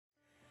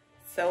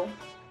So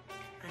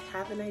I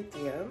have an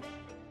idea.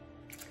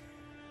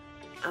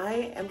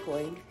 I am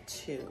going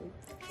to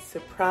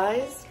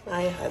surprise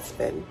my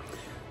husband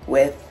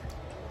with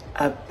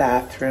a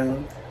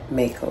bathroom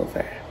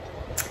makeover.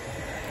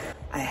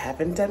 I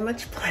haven't done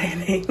much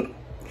planning.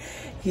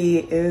 He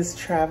is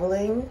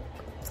traveling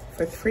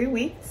for 3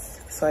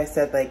 weeks. So I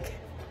said, like,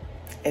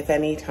 if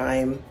any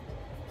time,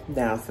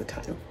 now's the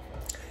time.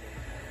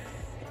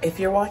 If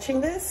you're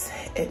watching this,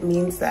 it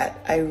means that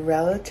I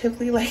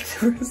relatively like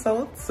the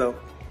results, so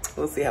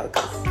we'll see how it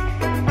goes.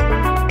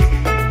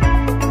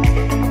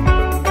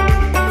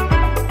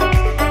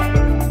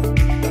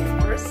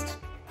 First,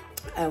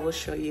 I will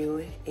show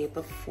you a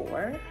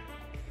before.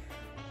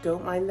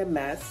 Don't mind the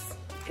mess.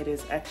 It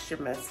is extra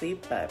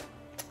messy, but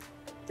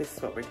this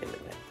is what we're dealing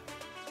with.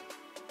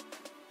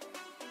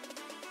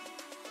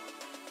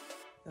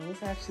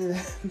 Those are actually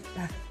the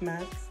bath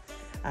mats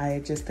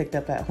I just picked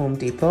up at Home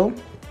Depot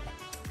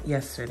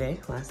last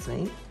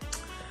night.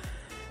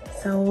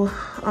 So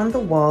on the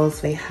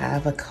walls, we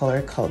have a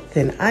color called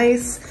Thin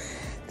Ice.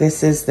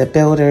 This is the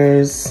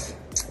builder's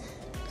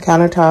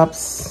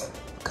countertops,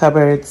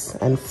 cupboards,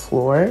 and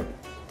floor.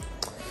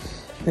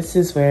 This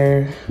is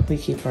where we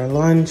keep our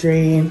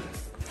laundry.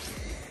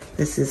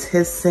 This is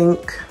his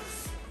sink.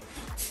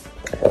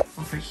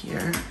 Over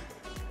here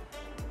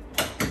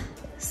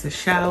is the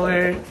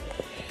shower.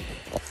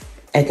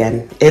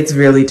 Again, it's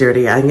really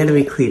dirty. I'm gonna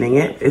be cleaning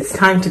it. It's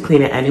time to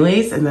clean it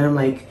anyways. And then I'm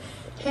like,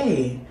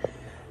 hey,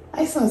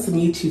 I saw some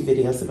YouTube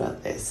videos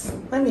about this.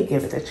 Let me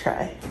give it a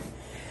try.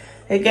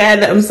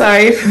 Again, I'm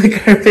sorry for the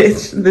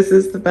garbage. This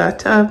is the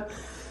bathtub.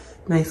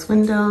 Nice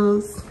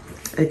windows.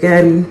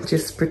 Again,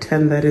 just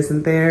pretend that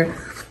isn't there.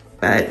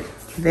 But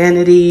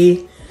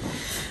vanity.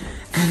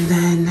 And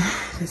then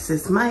this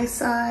is my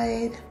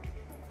side.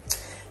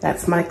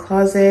 That's my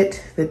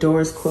closet. The door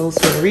is closed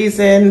for a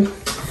reason.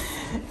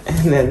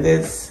 And then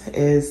this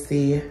is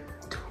the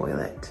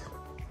toilet.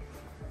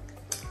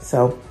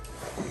 So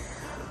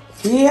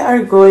we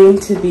are going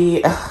to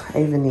be, I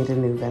even need a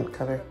new vent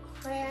cover.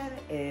 Plan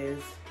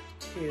is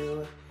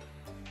to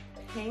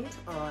paint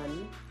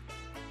on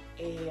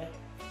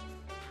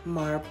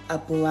a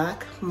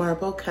black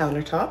marble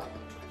countertop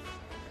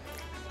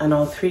on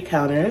all 3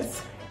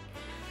 counters.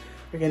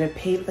 We're gonna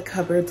paint the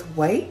cupboards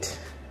white,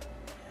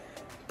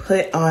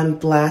 put on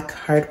black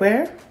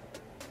hardware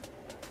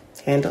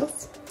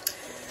handles,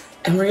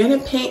 and we're gonna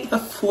paint the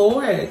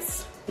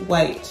floors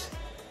white.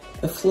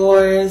 The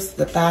floors,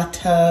 the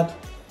bathtub,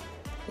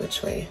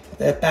 which way?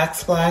 The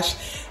backsplash,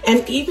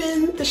 and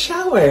even the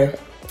shower.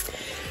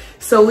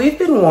 So we've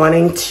been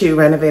wanting to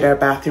renovate our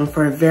bathroom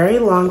for a very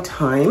long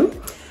time,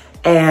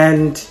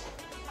 and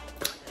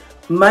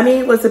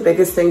money was the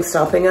biggest thing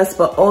stopping us,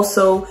 but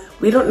also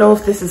we don't know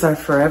if this is our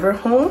forever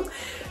home.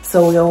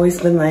 So we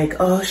always been like,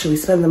 oh, should we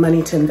spend the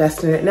money to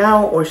invest in it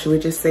now, or should we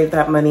just save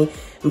that money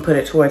and put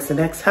it towards the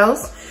next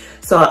house?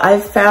 So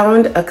I've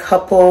found a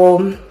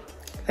couple,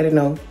 I don't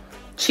know,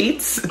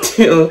 cheats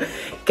to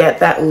get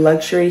that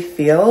luxury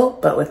feel,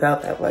 but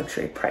without that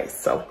luxury price.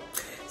 So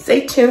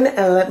stay tuned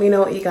and let me know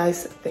what you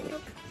guys think.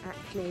 At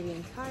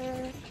Canadian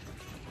Tire,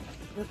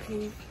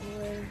 looking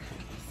for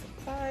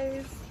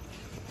supplies.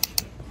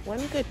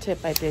 One good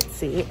tip I did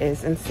see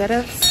is instead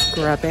of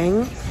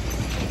scrubbing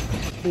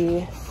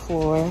the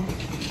floor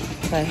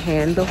by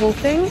hand, the whole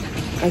thing,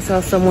 I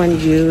saw someone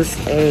use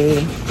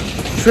a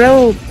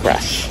drill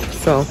brush.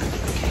 So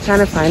trying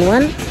to find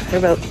one for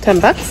about 10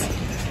 bucks.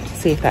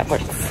 See if that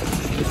works.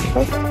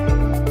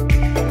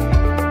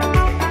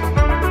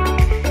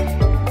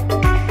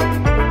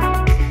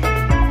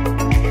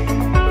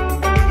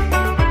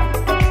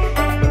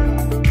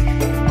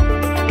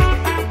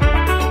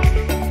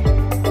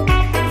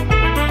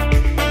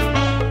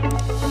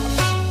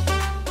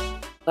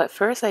 But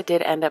first I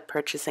did end up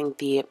purchasing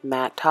the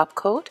matte top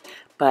coat,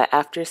 but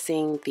after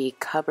seeing the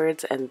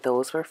cupboards and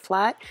those were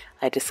flat,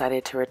 I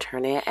decided to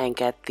return it and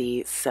get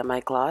the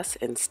semi-gloss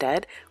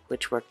instead,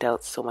 which worked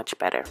out so much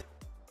better.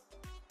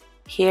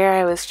 Here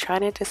I was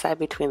trying to decide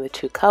between the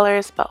 2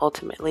 colors, but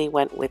ultimately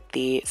went with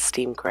the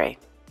steam gray.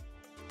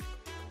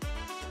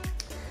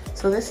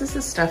 So this is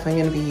the stuff I'm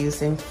going to be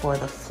using for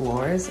the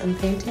floors and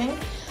painting.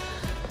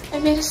 I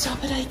made a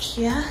stop at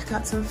IKEA,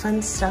 got some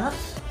fun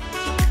stuff.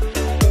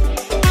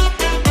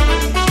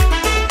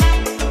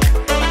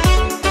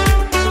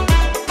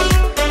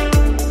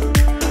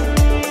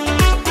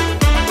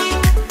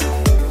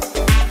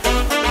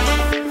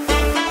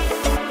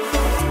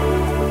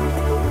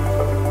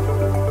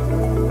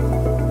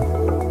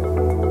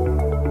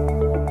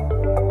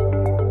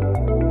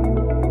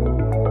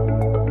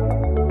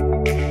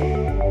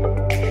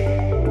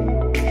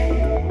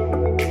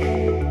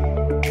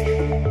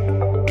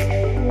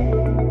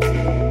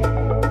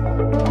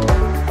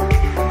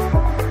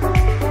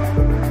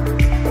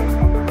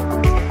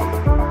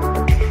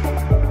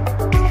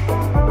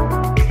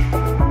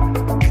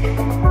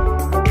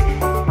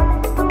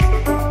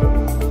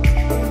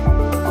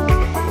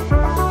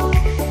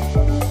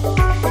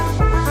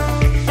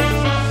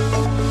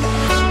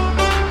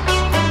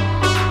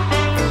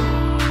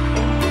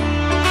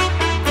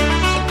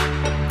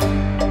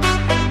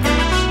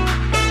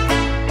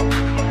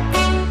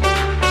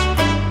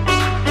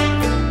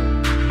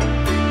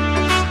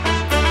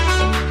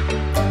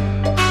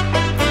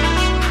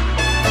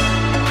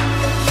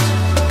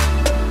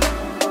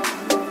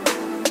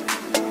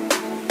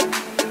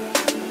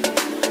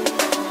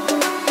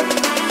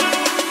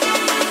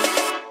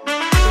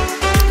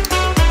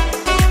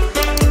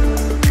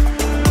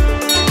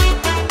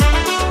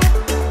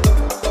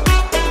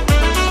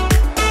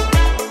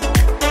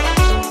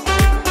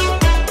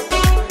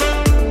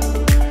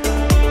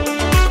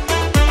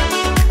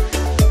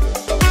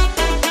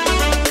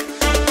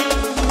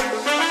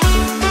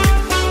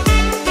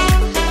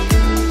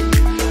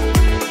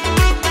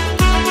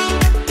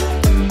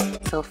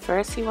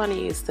 want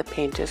to use the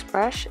painter's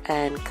brush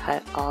and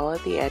cut all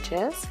of the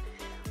edges.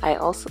 I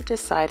also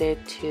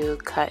decided to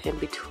cut in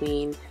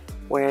between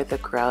where the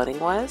grouting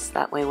was.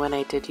 That way when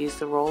I did use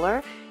the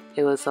roller,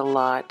 it was a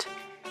lot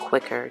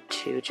quicker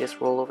to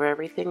just roll over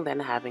everything than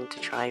having to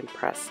try and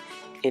press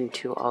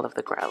into all of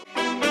the grout.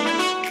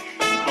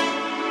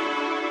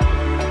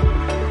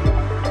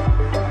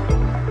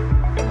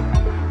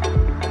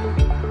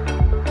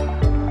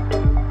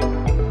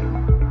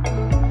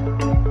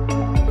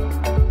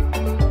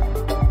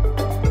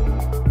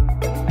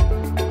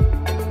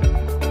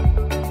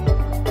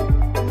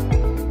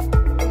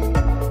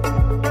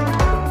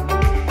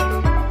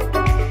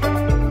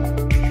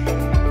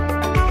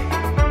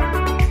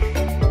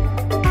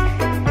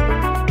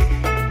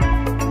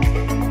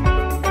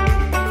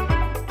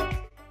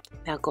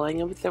 Now going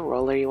in with the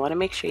roller, you want to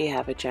make sure you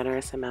have a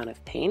generous amount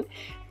of paint.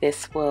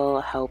 This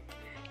will help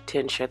to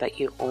ensure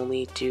that you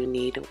only do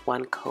need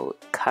one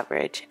coat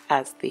coverage,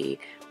 as the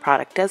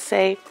product does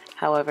say.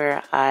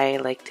 However, I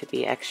like to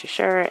be extra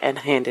sure and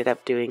I ended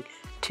up doing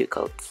 2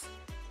 coats.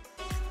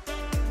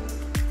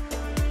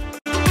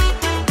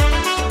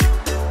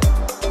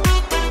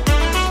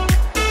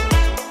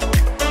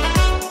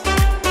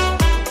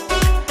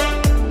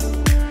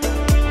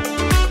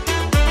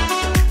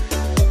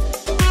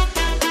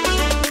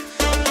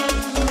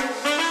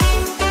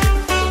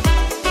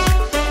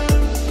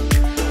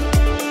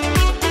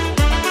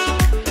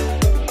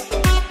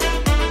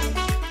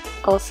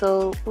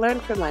 Also, learn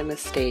from my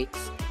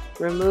mistakes.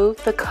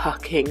 Remove the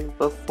caulking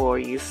before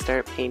you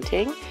start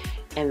painting,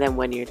 and then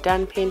when you're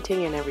done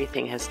painting and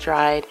everything has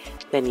dried,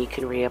 then you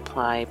can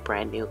reapply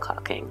brand new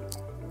caulking.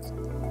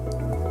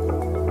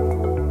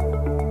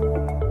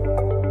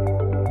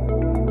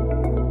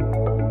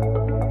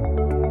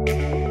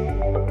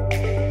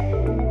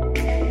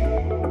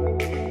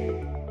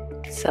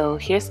 So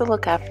here's the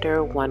look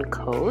after one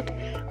coat.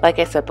 Like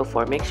I said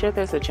before, make sure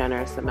there's a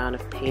generous amount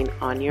of paint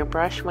on your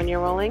brush when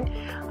you're rolling.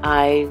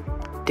 I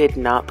did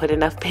not put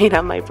enough paint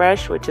on my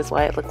brush, which is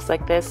why it looks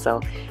like this, so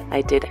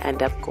I did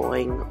end up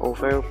going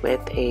over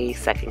with a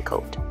second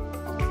coat.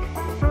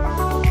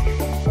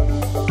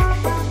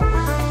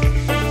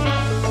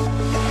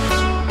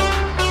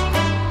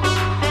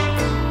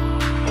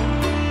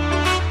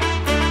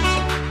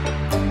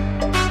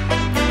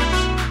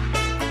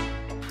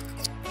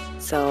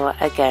 So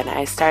again,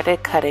 I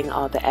started cutting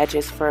all the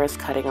edges first,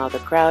 cutting all the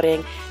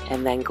grouting,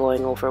 and then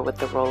going over with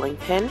the rolling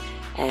pin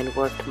and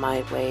worked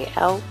my way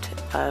out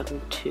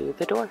to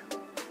the door.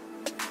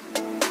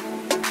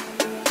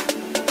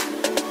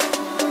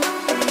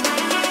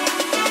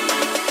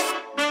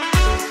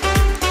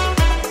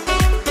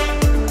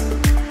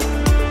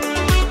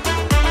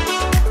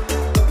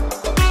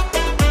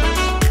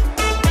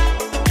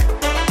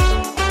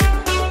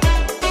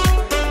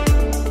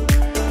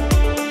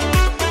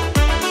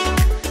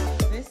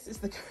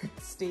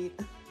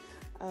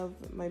 Of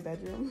my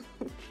bedroom.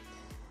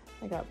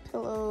 I got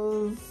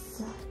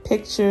pillows,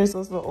 pictures,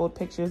 those are the old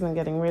pictures I'm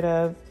getting rid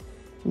of,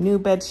 new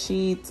bed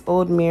sheets,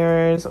 old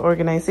mirrors,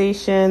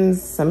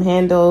 organizations, some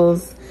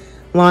handles,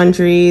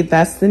 laundry.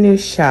 That's the new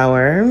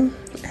shower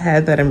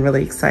head that I'm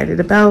really excited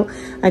about.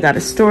 I got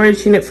a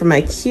storage unit from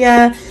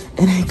IKEA,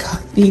 and I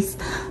got these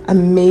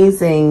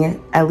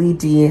amazing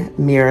LED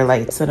mirror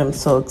lights that I'm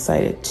so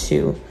excited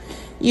to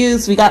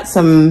use. We got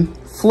some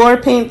floor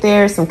paint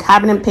there, some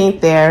cabinet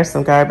paint there,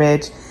 some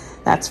garbage.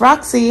 That's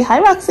Roxy. Hi,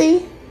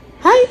 Roxy.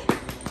 Hi.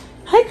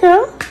 Hi,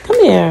 girl.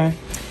 Come here.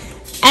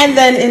 And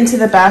then into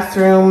the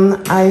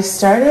bathroom, I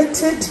started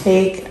to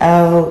take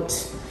out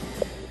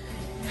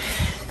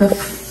the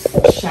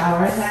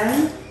shower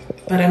head,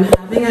 but I'm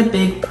having a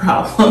big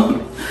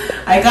problem.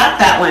 I got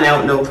that one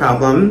out, no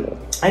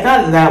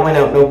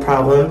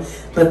problem.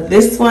 But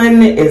this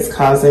one is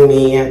causing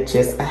me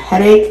just a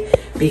headache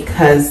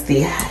because the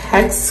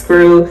hex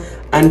screw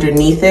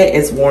underneath it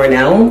is worn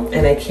out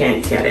and I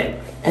can't get it.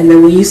 And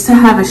then we used to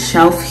have a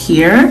shelf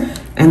here,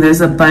 and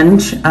there's a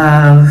bunch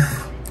of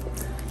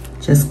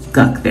just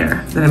guck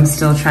there that I'm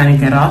still trying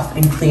to get off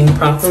and clean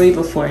properly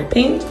before I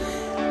paint.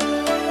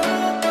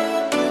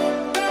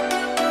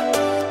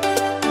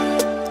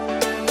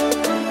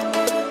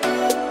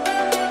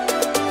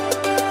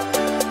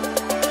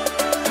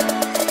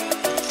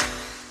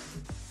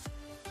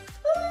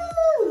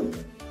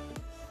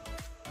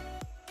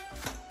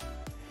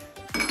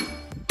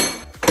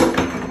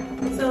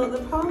 So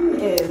the problem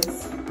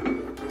is,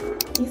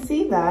 you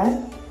see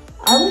that?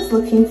 I was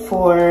looking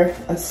for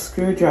a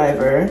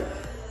screwdriver,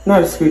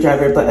 not a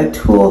screwdriver, but a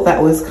tool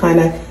that was kind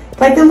of,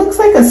 like, it looks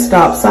like a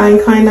stop sign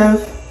kind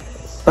of,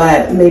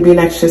 but maybe an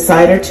extra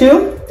side or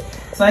two.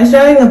 So I was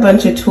trying a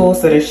bunch of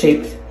tools that are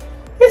shaped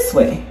this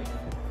way.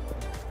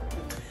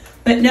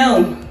 But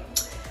no,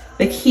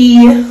 the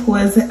key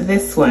was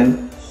this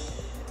one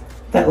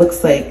that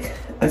looks like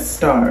a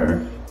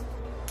star,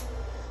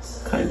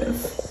 kind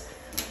of.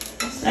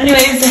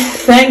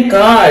 Anyways, thank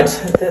God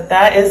that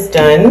that is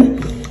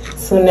done.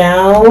 So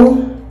now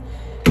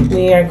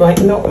we are going,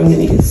 no, I'm gonna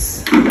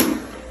use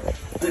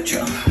the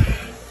drill.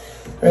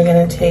 We're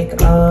gonna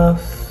take off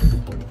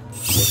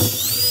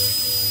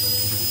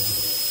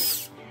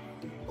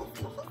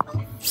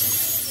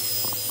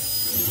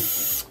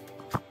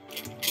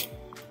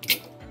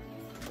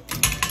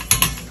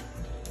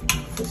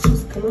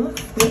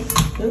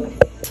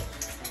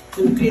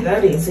be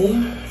that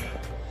easy.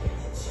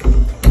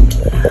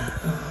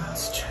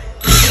 Let's try.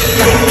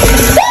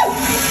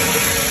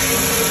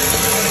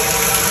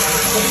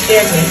 That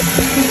scared me.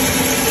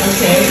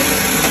 Okay.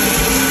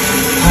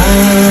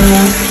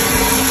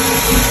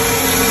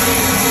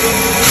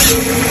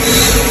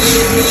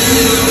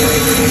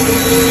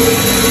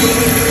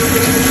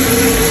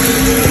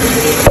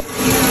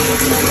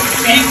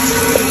 Okay.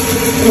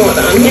 Hold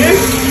on here.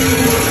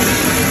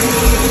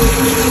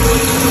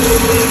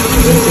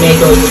 This may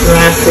go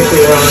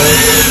drastically wrong.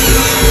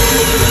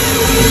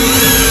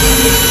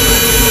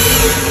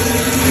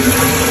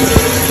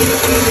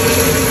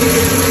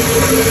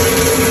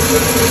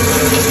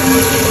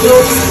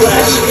 Don't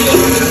splash me.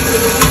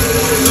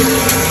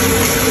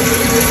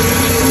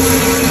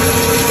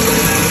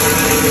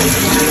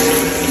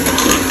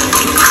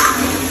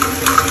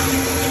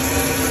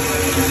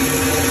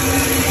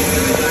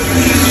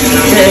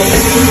 Okay.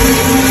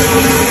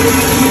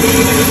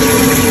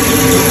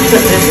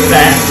 Put this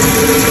back.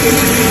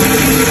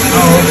 Oh,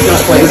 it's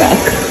not going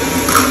back.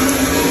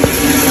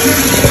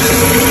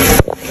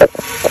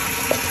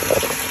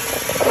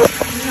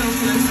 Now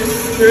put this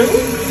through.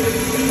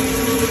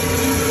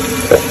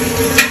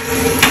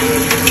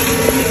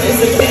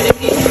 There's a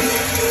canopy.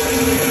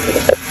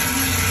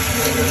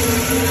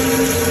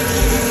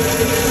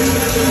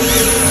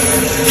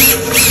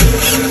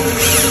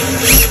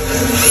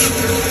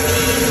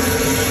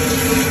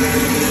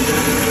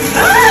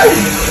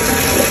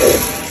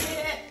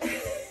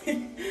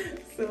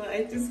 So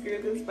I just screw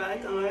this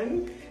back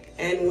on,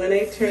 and when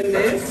I turn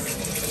this,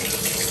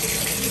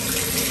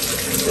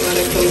 the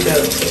water comes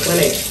out. When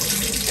I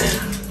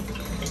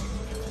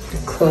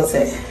close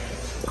it.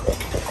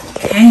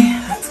 Okay,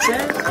 that's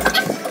good.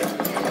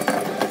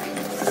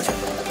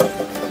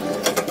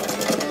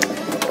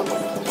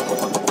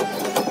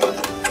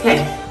 Okay,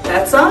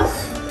 that's off.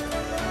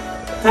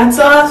 That's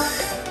off.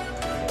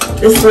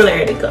 This one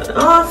already got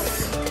off.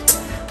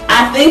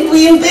 I think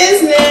we in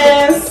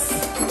business.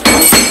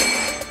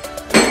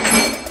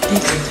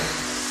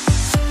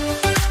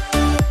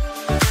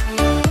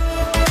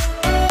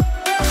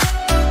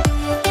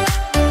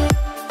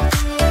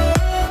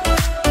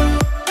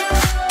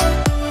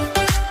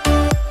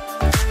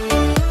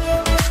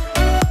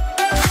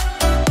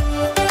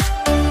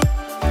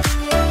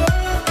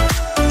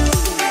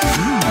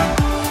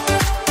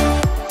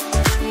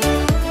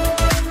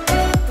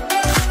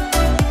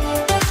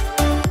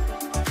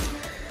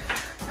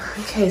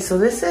 Okay, so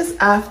this is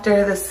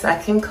after the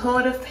second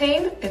coat of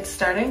paint. It's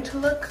starting to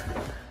look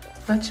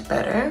much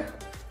better.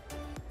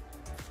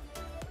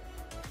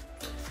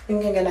 I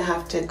think I'm gonna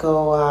have to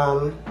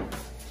go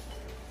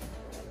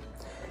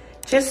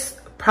just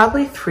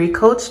probably 3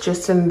 coats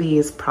just in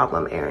these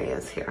problem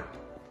areas here.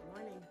 Good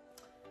morning.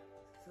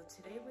 So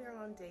today we are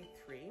on day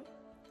 3.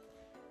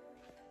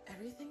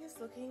 Everything is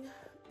looking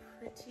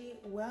pretty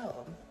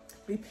well.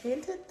 We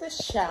painted the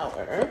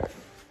shower.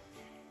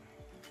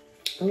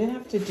 I'm gonna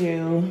have to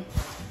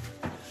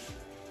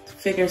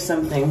figure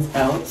some things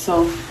out.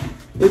 So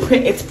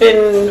it's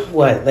been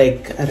what,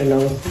 like, I don't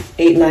know,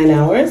 8-9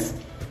 hours.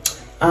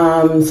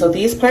 So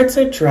these parts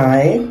are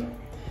dry.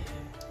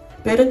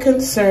 Bit of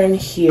concern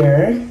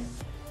here.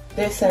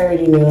 This I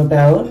already knew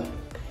about.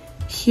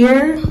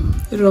 Here,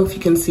 I don't know if you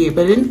can see it,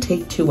 but it didn't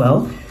take too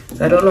well.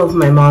 So I don't know if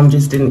my mom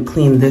just didn't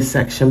clean this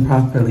section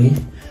properly.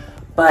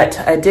 But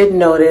I did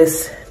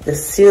notice the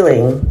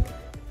ceiling.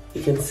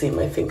 You can see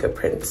my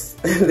fingerprints.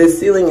 The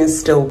ceiling is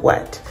still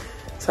wet.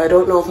 So I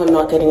don't know if I'm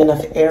not getting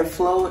enough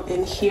airflow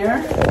in here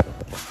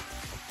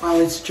while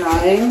it's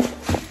drying.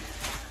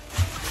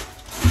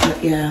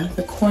 But yeah,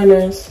 the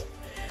corners.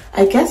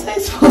 I guess I'm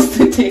supposed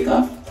to take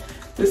off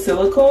the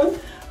silicone.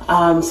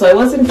 So I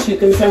wasn't too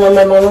concerned when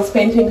my mom was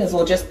painting because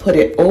we'll just put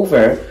it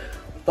over.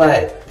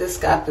 But this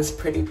gap is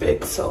pretty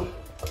big, so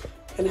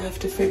I'm gonna have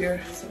to figure.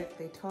 What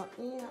they taught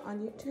me on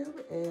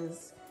YouTube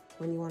is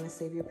when you want to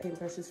save your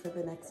paintbrushes for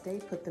the next day,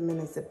 put them in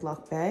a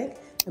Ziploc bag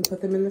and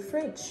put them in the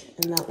fridge.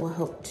 And that will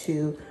help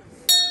to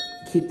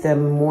keep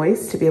them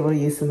moist to be able to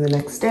use them the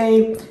next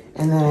day.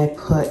 And then I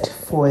put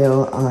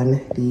foil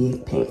on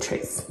the paint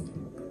trays.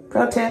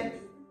 Pro tip.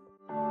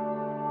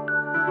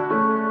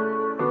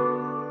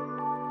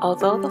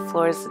 Although the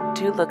floors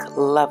do look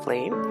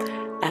lovely,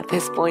 at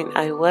this point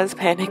I was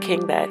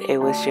panicking that it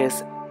was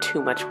just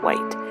too much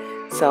white.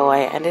 So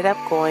I ended up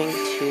going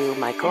to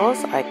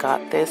Michael's. I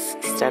got this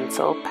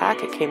stencil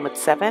pack. It came with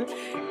 7,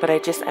 but I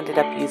just ended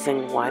up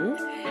using 1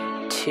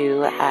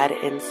 to add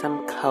in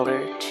some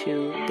color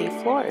to the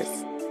floors.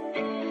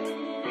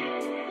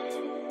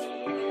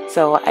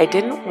 So I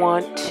didn't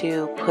want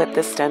to put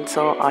the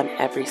stencil on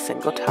every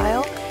single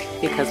tile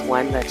because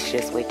 1, that's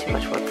just way too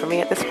much work for me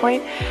at this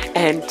point,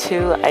 and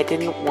 2, I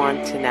didn't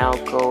want to now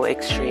go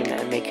extreme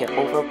and make it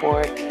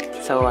overboard.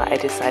 So I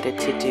decided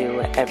to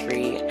do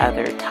every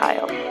other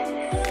tile.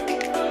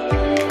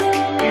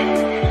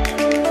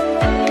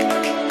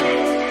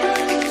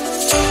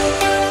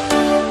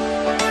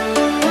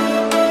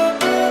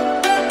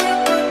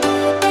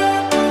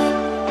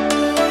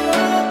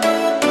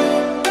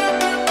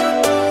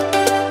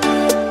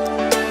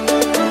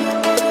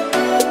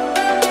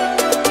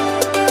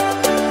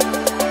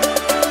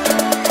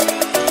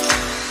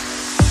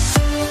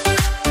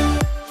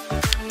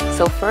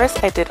 So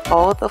first I did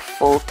all the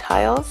full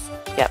tiles.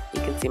 Yep,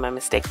 you can see my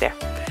mistake there.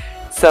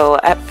 So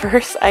at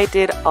first I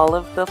did all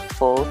of the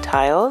full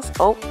tiles.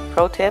 Oh,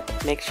 pro tip,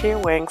 make sure you're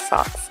wearing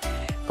socks.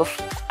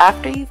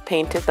 After you've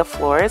painted the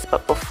floors,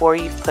 but before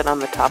you've put on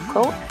the top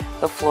coat,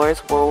 the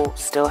floors will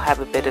still have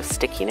a bit of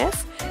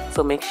stickiness.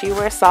 So make sure you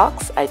wear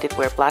socks. I did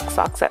wear black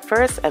socks at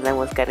first and then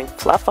was getting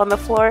fluff on the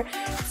floor.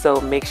 So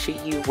make sure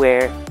you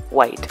wear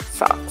white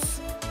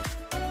socks.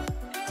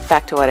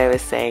 Back to what I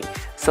was saying.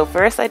 So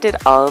first I did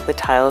all of the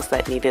tiles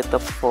that needed the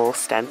full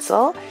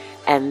stencil,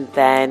 and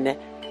then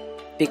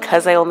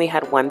because I only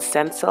had one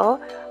stencil,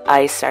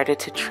 I started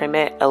to trim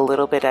it a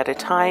little bit at a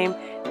time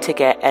to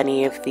get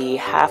any of the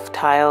half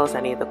tiles,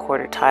 any of the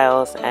quarter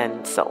tiles,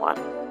 and so on.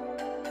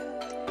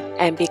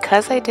 And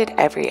because I did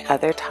every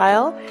other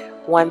tile,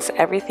 once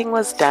everything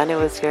was done, it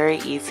was very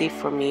easy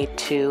for me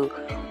to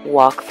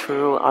walk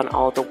through on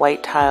all the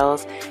white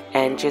tiles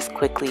and just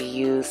quickly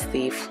use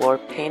the floor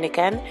paint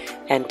again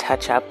and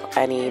touch up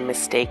any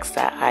mistakes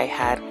that I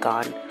had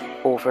gone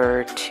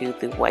over to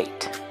the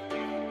white.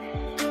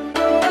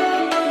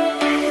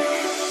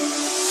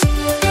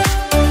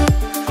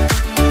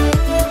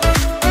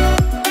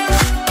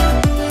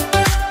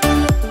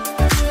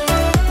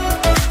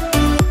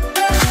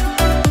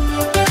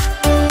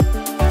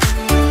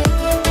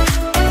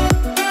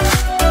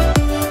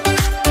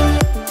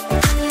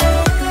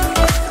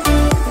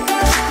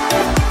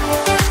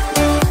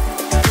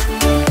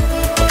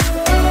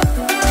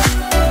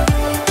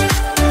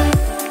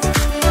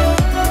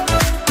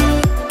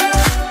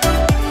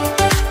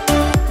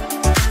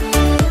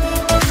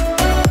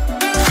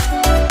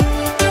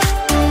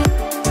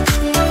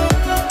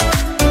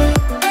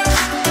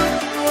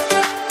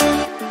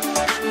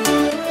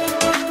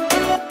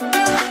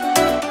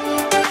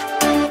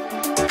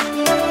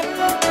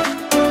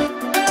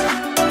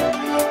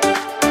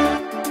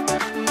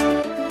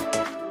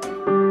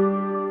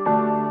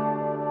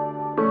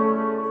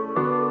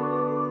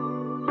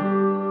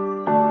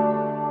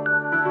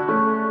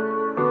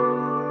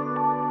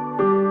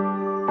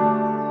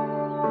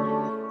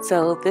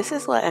 So this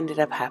is what ended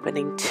up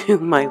happening to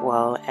my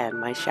wall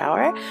and my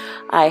shower.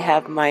 I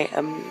have my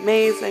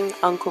amazing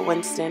Uncle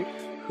Winston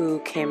who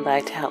came by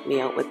to help me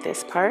out with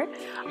this part.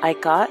 I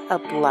got a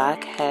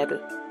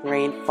blackhead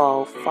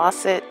rainfall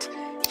faucet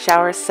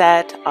shower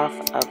set off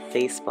of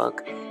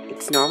Facebook.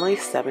 It's normally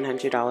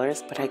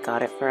 $700, but I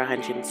got it for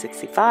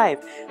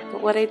 $165.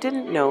 But what I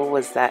didn't know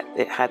was that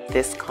it had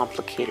this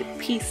complicated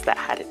piece that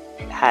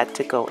had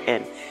to go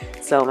in.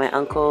 So my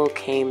uncle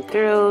came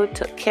through,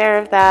 took care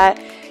of that,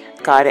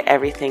 got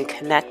everything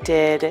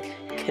connected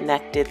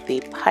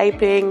the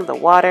piping, the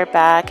water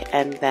back,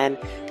 and then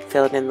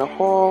filled in the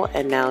hole,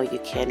 and now you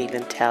can't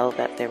even tell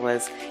that there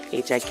was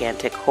a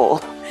gigantic hole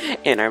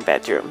in our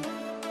bedroom.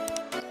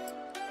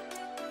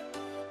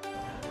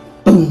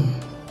 Boom!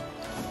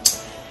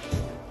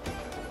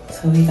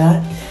 So we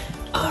got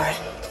our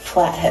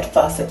flathead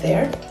faucet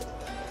there,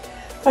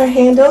 our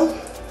handle,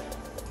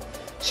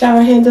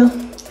 shower handle,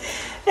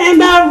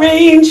 and our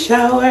rain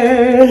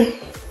shower.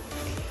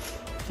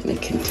 And it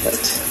can tilt,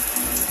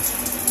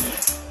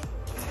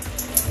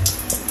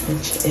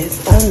 which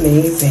is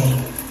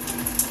amazing.